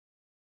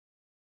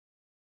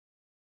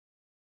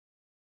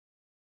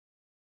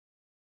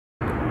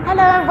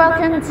Hello and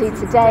welcome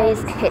to today's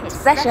HiiT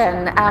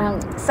session.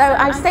 So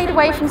I've stayed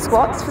away from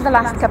squats for the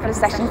last couple of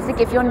sessions to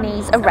give your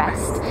knees a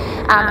rest,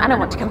 and I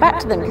want to come back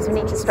to them because we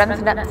need to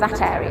strengthen up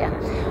that area.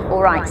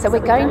 Alright, so we're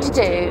going to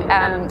do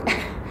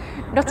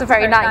not a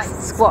very nice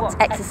squat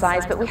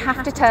exercise, but we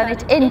have to turn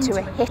it into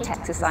a HiiT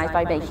exercise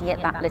by making it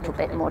that little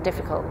bit more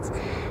difficult.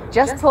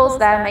 Just pause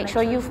there, make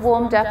sure you've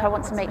warmed up. I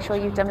want to make sure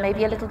you've done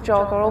maybe a little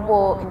jog or a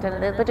walk and done a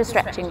little bit of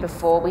stretching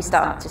before we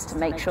start, just to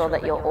make sure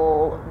that you're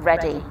all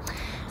ready.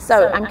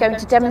 So I'm going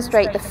to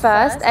demonstrate the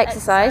first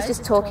exercise,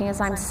 just talking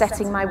as I'm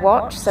setting my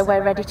watch, so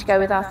we're ready to go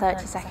with our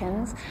 30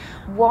 seconds.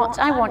 What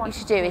I want you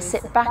to do is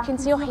sit back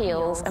into your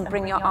heels and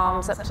bring your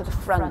arms up to the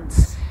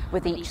front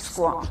with each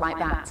squat like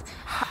that.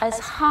 As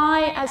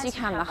high as you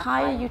can. The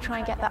higher you try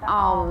and get the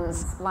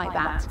arms like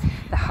that,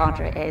 the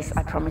harder it is,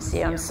 I promise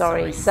you. I'm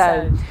sorry.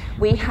 So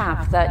we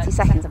have 30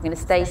 seconds. I'm going to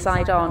stay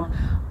side on.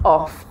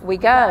 Off we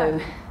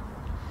go.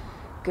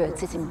 Good,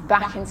 sitting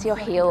back into your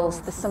heels.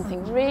 There's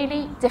something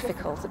really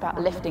difficult about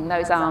lifting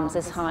those arms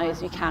as high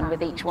as you can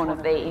with each one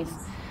of these.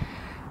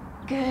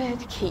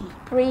 Good, keep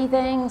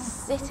breathing,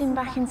 sitting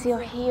back into your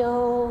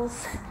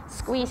heels,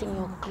 squeezing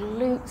your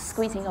glutes,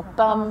 squeezing your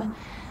bum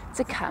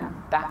to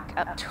come back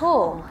up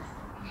tall.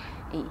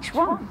 Each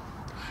one.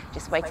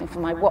 Just waiting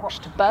for my watch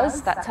to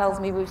buzz, that tells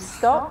me we've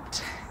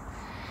stopped.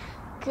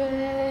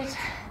 Good,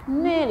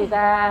 nearly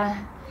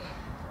there.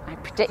 I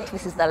predict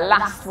this is the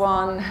last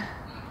one.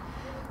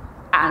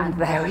 And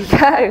there we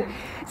go.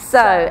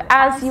 So,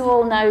 as you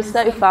all know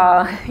so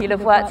far, you'll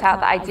have worked out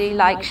that I do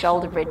like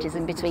shoulder bridges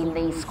in between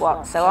these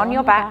squats. So on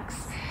your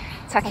backs,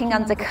 tucking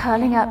under,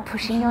 curling up,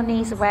 pushing your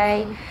knees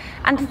away,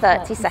 and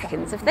 30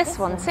 seconds of this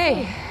one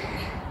too.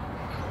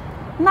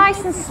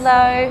 Nice and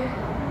slow,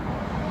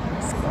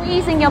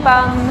 squeezing your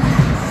bum,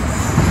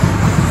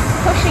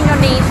 pushing your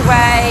knees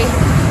away,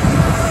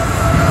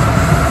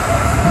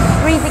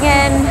 breathing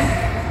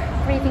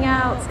in, breathing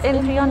out, in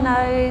through your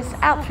nose,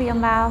 out through your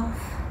mouth.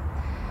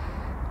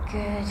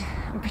 Good.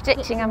 I'm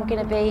predicting I'm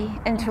going to be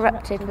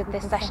interrupted with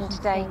this session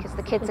today because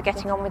the kids are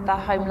getting on with their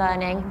home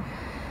learning.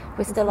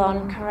 We're still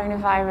on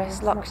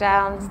coronavirus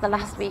lockdowns, the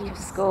last week of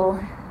school.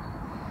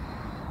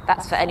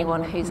 That's for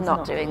anyone who's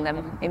not doing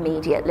them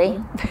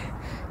immediately,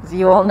 as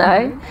you all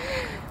know.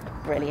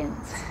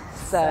 Brilliant.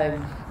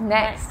 So,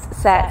 next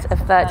set of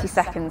 30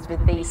 seconds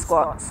with these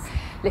squats.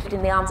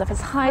 Lifting the arms up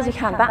as high as you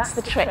can. That's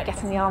the trick,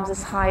 getting the arms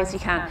as high as you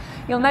can.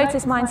 You'll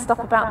notice mine stop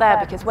about there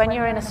because when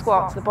you're in a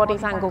squat, the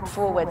body's angled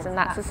forwards and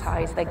that's as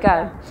high as they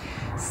go.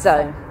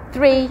 So,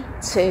 3,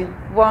 2,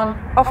 1,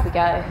 off we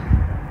go.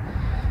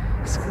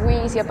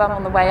 Squeeze your bum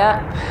on the way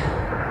up.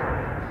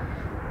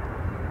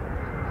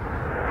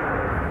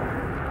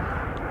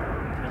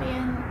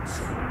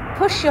 Brilliant.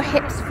 Push your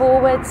hips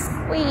forward,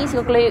 squeeze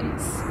your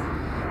glutes.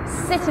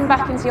 Sitting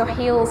back into your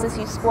heels as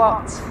you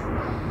squat.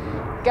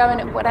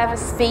 Going at whatever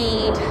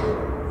speed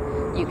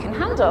you can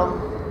handle.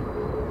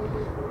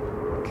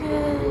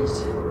 Good.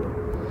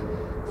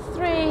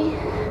 3,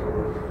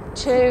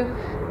 2,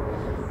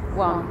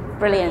 1.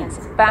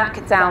 Brilliant.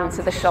 Back down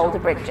to the shoulder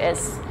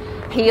bridges.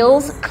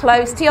 Heels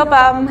close to your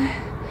bum.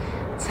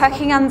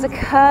 Tucking under,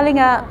 curling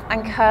up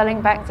and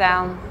curling back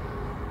down.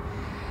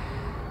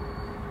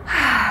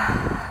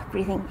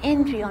 Breathing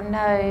in through your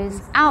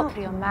nose, out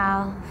through your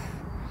mouth.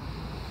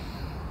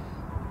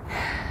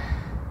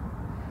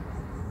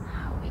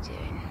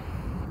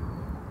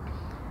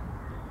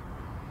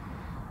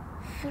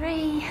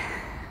 3,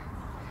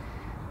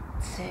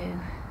 2,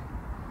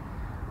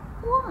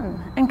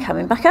 1, and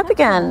coming back up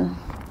again.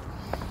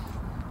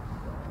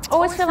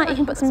 Always feel like you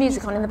can put some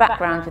music on in the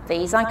background with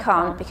these. I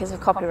can't because of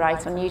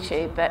copyright on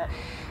YouTube, but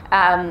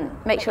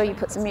make sure you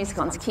put some music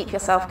on to keep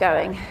yourself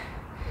going.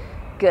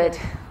 Good.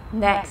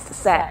 Next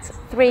set.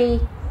 3,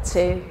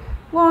 2,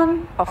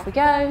 1, off we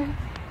go.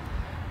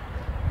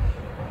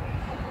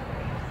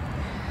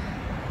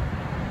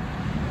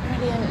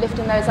 Brilliant.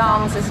 Lifting those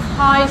arms as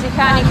high as you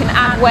can. You can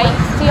add weight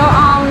to your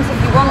arms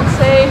if you want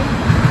to.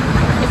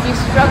 If you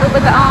struggle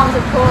with the arms,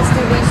 of course,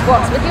 do these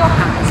squats with your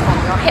hands on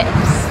your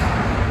hips.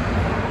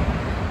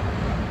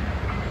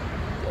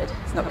 Good.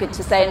 It's not good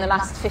to say in the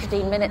last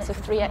 15 minutes of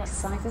 3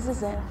 exercises,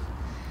 is it?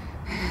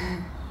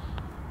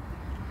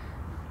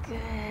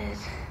 Good.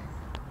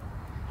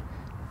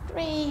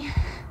 3,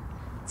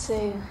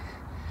 2,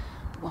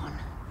 1.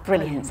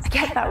 Brilliant. I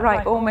get that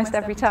right almost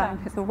every time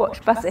because the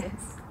watch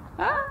buzzes.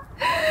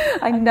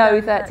 I know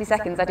 30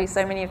 seconds. I do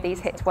so many of these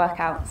HiiT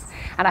workouts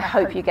and I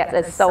hope you get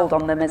as sold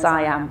on them as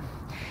I am.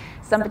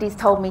 Somebody's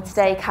told me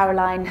today,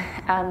 Caroline,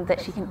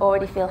 that she can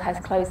already feel her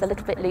clothes a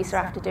little bit looser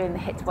after doing the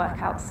HiiT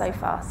workouts so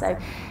far. So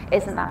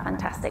isn't that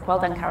fantastic? Well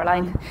done,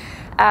 Caroline.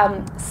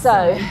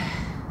 So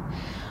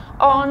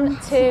on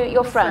to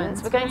your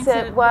front. We're going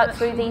to work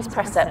through these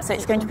press-ups. So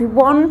it's going to be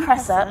one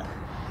press-up,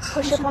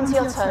 push up onto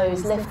your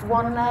toes, lift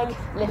one leg,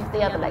 lift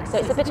the other leg. So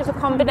it's a bit of a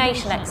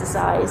combination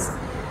exercise.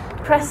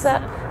 Press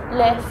up,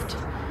 lift,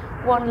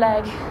 one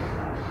leg,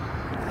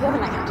 the other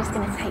leg. I'm just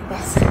going to take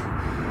this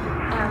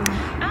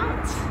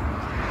out.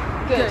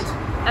 Good.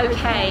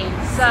 Okay,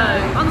 so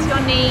onto your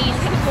knees,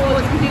 hip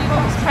forward, you can do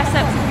box press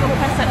ups if your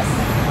press ups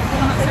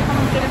you're not so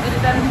confident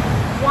with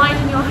them,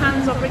 widen your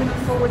hands or bring them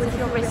forwards if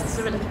your wrists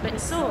are a little bit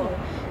sore.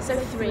 So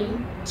 3,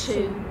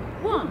 2,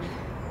 1.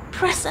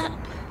 Press up,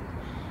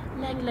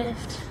 leg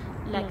lift,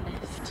 leg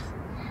lift.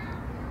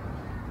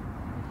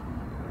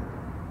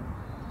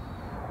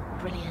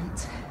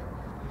 Brilliant.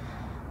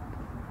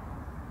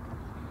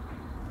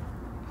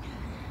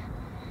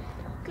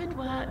 Good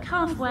work,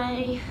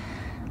 halfway.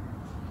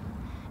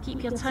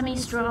 Keep your tummy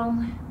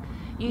strong,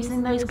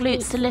 using those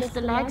glutes to lift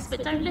the legs,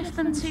 but don't lift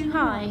them too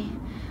high.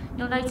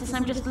 You'll notice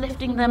I'm just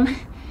lifting them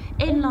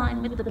in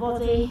line with the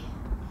body,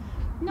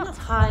 not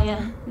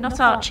higher, not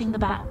arching the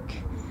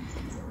back.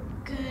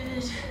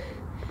 Good.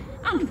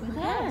 And we're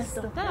there,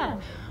 stop there.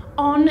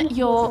 On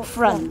your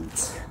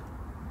front.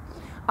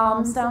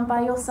 Arms down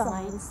by your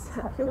sides,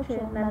 tap your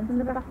chin, lengthen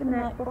the back of the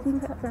neck, bottom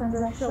tucked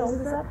under,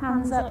 shoulders up,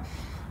 hands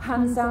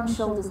down,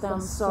 shoulders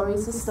down. Sorry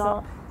to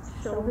stop.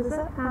 Shoulders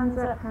up, hands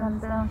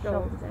down,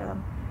 shoulders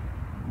down.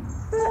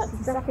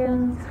 30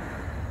 seconds.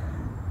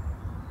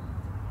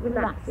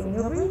 Relaxing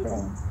your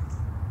breathing.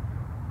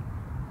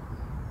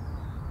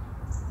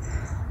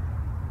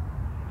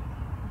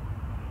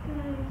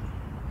 Good.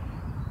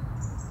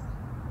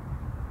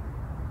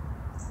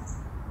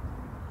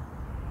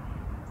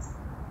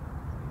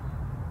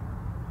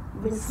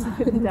 Wrists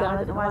slowing down. I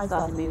don't know why I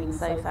started moving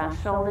so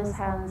fast. Shoulders,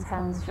 hands,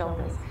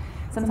 shoulders.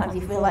 Sometimes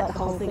you feel like the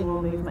whole thing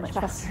will move much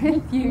faster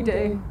if you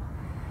do.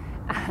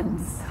 And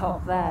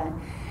stop there.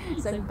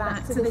 So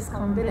back to this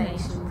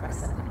combination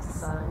press-up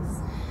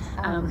exercise.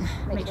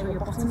 Make sure your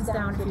bottom's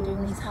down if you're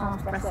doing these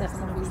half press-ups,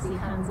 and obviously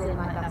hands in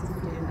like that if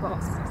you're doing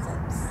box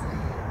press-ups.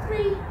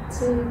 3,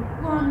 2,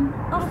 1,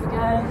 off we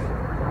go.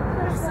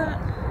 Press up.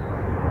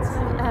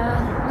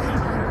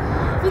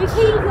 If you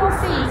keep your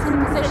feet in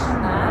position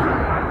there,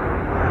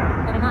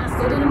 and that's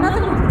good. And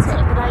another little tip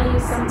that I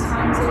use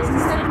sometimes is,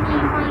 instead of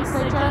being quite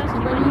so jerky,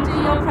 when you do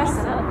your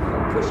press-up,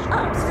 push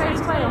up straight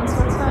away onto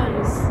your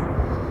toes.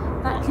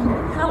 That can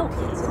help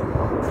you to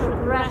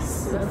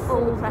progress to a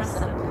full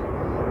press-up.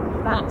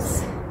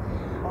 That's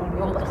on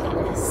your bucket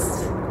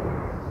list.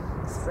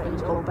 Spread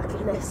your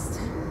bucket list.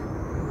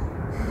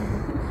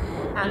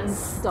 And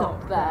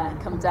stop there.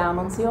 Come down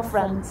onto your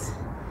front.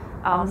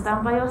 Arms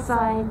down by your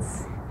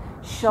sides.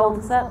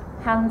 Shoulders up,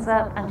 hands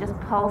up, and just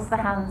pulse the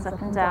hands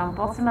up and down.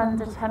 Bottom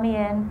under, tummy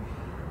in,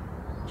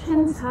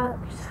 chin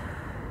tucked.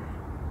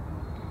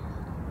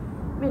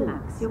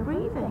 Relax your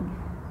breathing.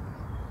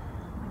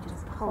 We're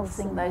just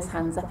pulsing those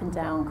hands up and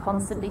down,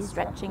 constantly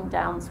stretching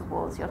down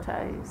towards your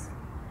toes.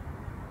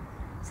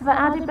 So the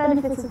added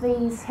benefit of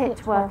these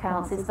HiiT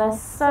workouts is they're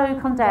so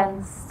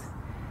condensed.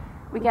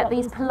 We get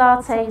these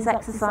Pilates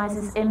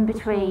exercises in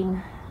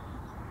between,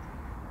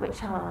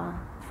 which are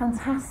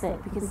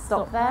fantastic, because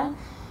stop there.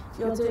 If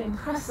you're doing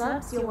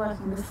press-ups, you're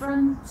working the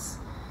front,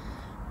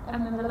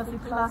 and then the lovely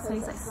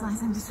Pilates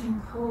exercise in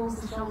between pulls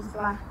the shoulders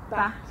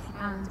back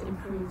and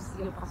improves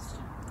your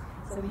posture.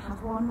 So we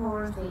have one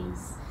more of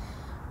these.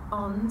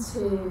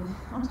 Onto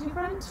your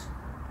front,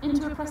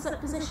 into a press-up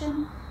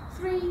position.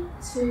 3,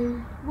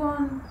 2,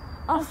 1,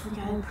 off we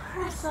go.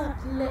 Press up,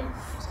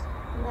 lift,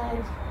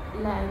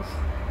 leg.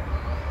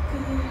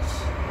 Good.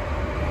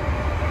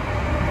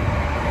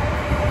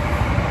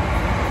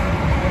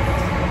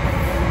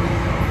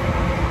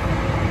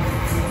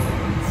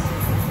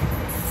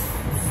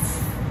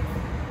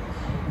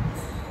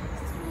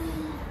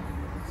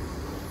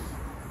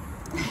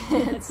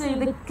 So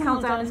the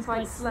countdown is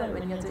quite slow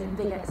when you're doing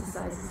big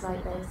exercises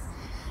like this.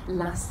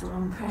 Last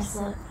one, press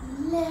up,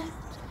 lift.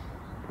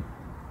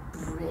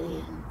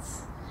 Brilliant.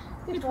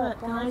 Good work,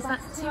 guys.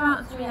 That's 2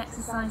 out of 3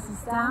 exercises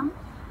down,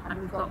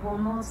 and we've got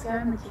one more to go,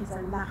 and the kids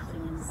are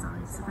laughing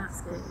inside, so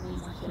that's good. It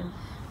means I can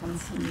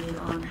continue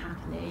on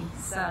happily.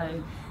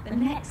 So the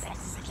next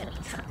exercise, let me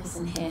tuck this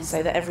in here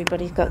so that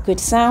everybody's got good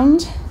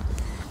sound.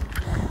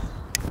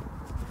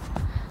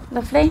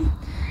 Lovely.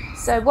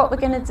 So what we're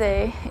going to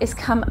do is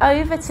come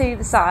over to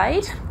the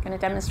side. I'm going to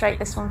demonstrate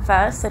this one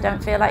first, so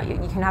don't feel like you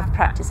can have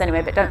practice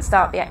anyway, but don't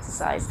start the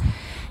exercise.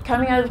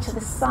 Coming over to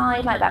the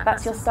side like that,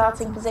 that's your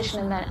starting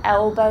position, and then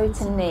elbow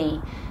to knee,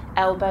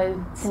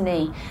 elbow to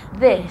knee.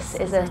 This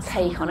is a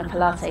take on a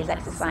Pilates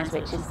exercise,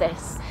 which is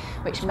this,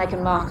 which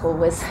Meghan Markle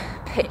was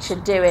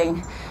pictured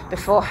doing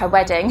before her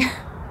wedding.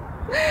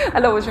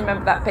 I'll always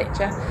remember that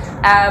picture.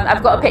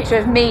 I've got a picture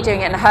of me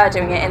doing it and her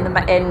doing it in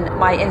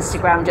my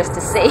Instagram just to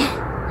see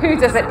who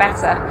does it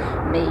better?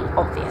 Me,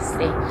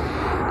 obviously.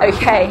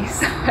 Okay,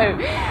 so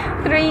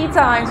 3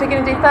 times. We're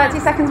going to do 30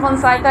 seconds one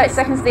side, 30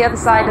 seconds the other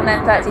side, and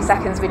then 30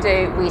 seconds we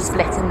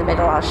split in the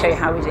middle. I'll show you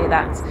how we do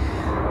that.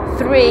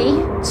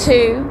 3,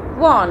 2,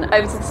 1.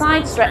 Over to the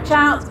side, stretch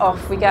out,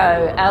 off we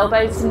go.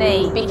 Elbow to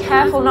knee. Be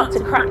careful not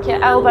to crack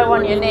your elbow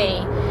on your knee.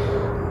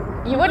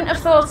 You wouldn't have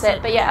thought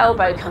it, but your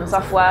elbow comes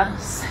off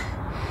worse,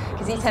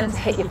 because you tend to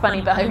hit your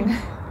funny bone.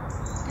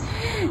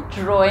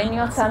 Draw in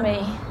your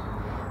tummy.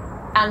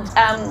 And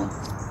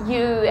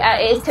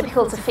it is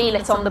typical to feel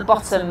it on the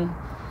bottom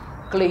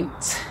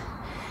glute.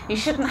 You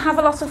shouldn't have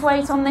a lot of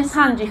weight on this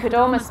hand. You could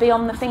almost be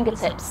on the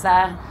fingertips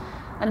there.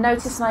 And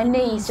notice my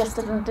knees just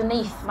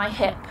underneath my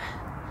hip.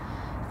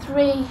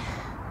 3,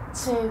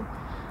 2,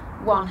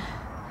 1.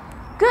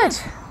 Good.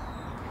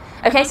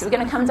 Okay, so we're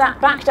going to come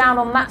back down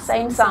on that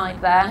same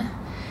side there.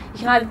 You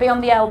can either be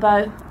on the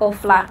elbow or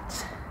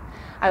flat.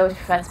 I always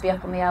prefer to be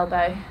up on the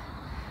elbow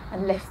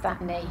and lift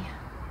that knee.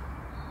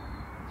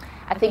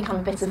 I think I'm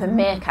a bit of a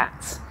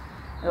meerkat.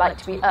 I like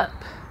to be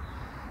up,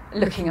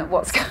 looking at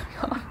what's going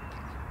on.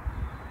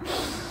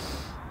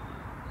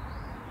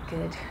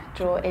 Good.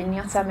 Draw in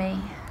your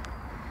tummy.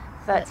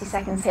 30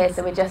 seconds here,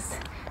 so it's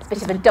a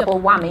bit of a double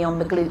whammy on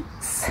the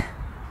glutes.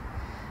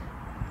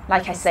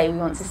 Like I say, we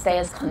want to stay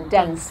as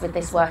condensed with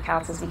this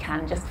workout as we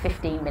can, just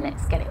 15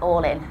 minutes, get it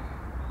all in.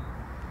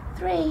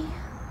 3,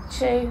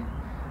 2,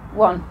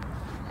 1.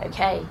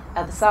 Okay,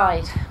 other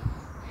side.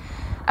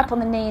 Up on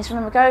the knees,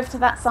 remember, go over to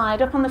that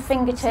side, up on the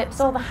fingertips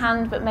or the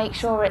hand, but make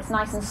sure it's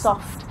nice and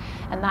soft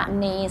and that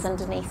knee is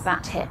underneath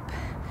that hip.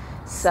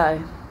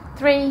 So,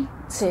 3,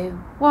 2,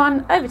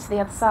 1, over to the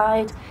other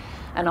side,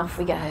 and off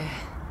we go.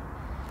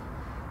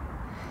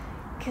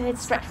 Good,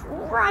 stretch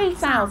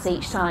right out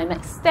each time.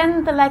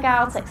 Extend the leg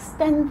out,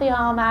 extend the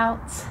arm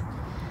out.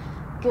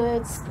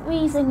 Good,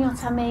 squeeze in your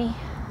tummy.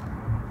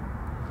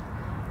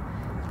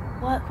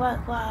 Work,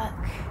 work,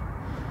 work.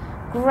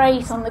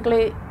 Great on the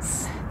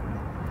glutes.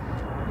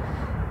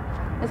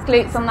 Those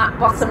glutes on that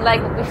bottom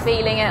leg will be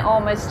feeling it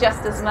almost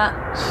just as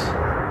much.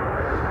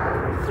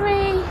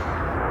 3,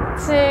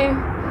 2,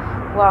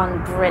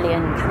 1.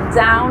 Brilliant. Come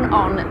down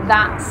on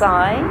that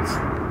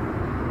side.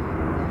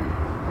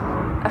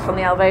 Up on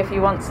the elbow if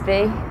you want to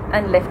be,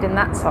 and lifting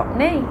that top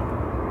knee.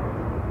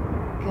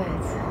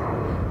 Good.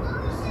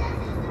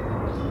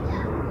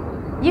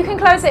 You can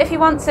close it if you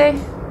want to.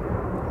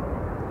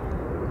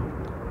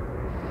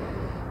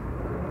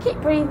 Keep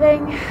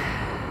breathing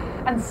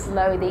and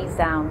slow these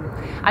down.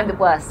 I'm the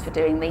worst for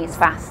doing these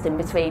fast in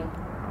between.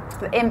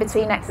 The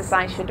in-between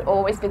exercise should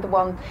always be the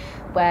one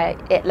where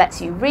it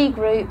lets you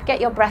regroup, get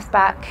your breath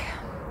back,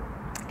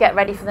 get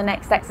ready for the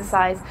next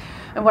exercise.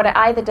 And what it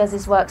either does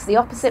is works the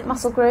opposite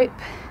muscle group,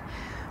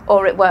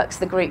 or it works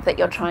the group that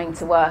you're trying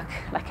to work,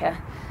 like a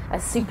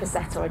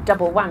superset or a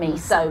double whammy.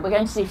 So we're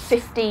going to do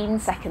 15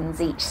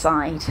 seconds each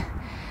side.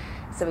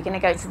 So we're going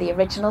to go to the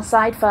original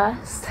side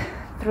first.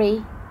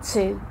 3,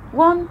 2,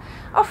 1.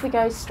 Off we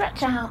go.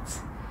 Stretch out.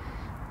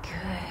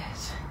 Good.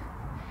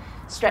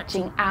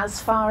 Stretching as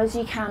far as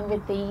you can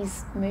with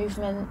these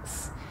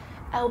movements.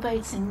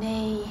 Elbow to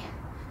knee.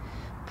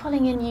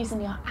 Pulling in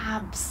using your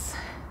abs.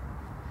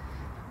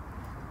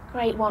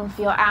 Great one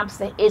for your abs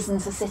that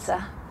isn't a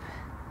sit-up.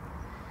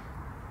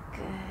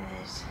 Good.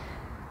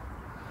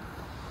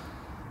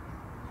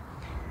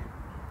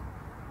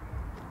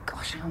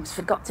 Gosh, I almost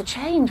forgot to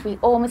change. We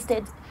almost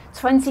did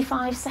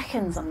 25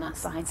 seconds on that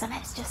side. So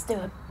let's just do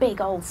a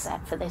big old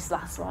set for this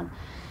last one.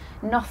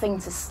 Nothing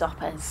to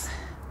stop us.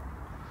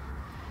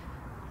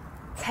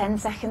 10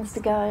 seconds to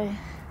go.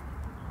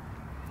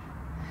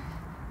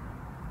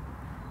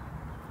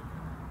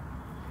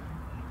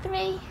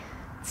 3,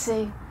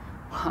 2,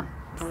 1.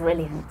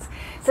 Brilliant.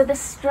 So the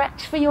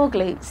stretch for your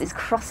glutes is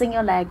crossing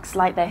your legs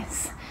like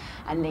this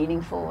and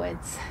leaning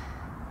forwards.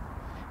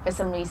 For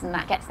some reason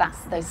that gets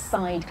those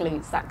side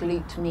glutes, that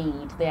glute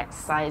med, the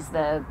exercise,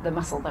 the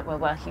muscle that we're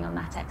working on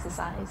that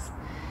exercise.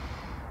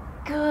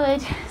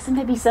 Good. So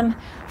maybe some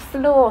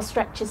floor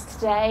stretches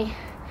today.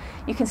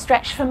 You can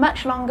stretch for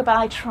much longer, but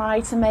I try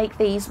to make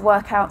these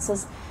workouts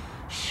as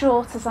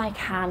short as I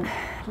can.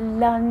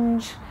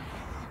 Lunge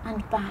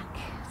and back,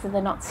 so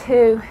they're not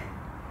too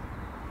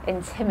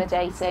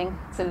intimidating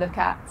to look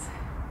at.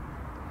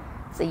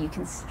 So you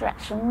can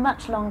stretch for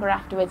much longer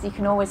afterwards. You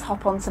can always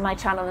hop onto my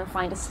channel and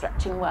find a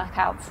stretching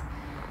workout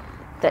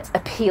that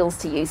appeals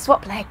to you.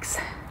 Swap legs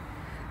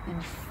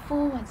and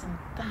forwards and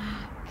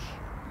back.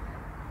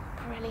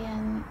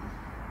 Brilliant.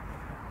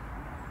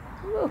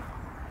 Woo.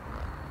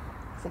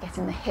 So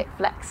getting the hip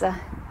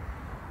flexor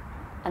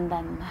and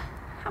then the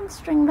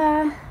hamstring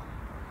there.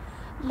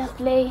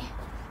 Lovely.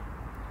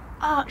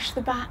 Arch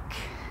the back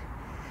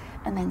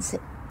and then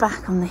sit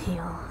back on the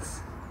heels.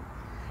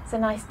 So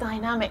nice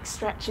dynamic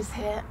stretches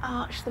here.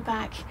 Arch the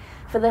back.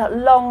 For the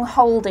long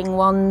holding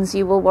ones,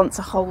 you will want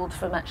to hold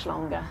for much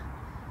longer.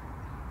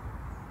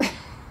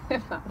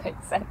 If that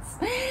makes sense.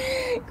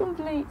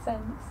 Complete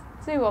sense.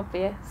 Too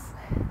obvious.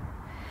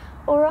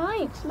 All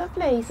right,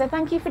 lovely. So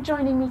thank you for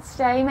joining me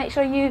today. Make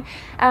sure you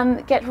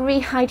get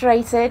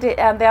rehydrated.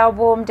 They are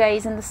warm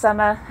days in the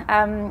summer,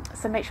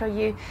 so make sure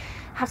you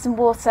have some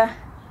water.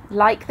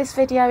 Like this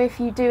video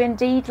if you do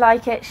indeed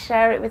like it,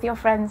 share it with your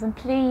friends, and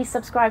please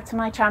subscribe to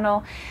my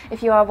channel.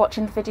 If you are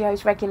watching the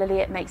videos regularly,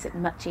 it makes it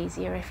much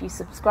easier if you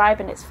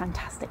subscribe, and it's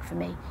fantastic for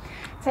me.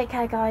 Take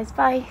care, guys.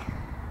 Bye.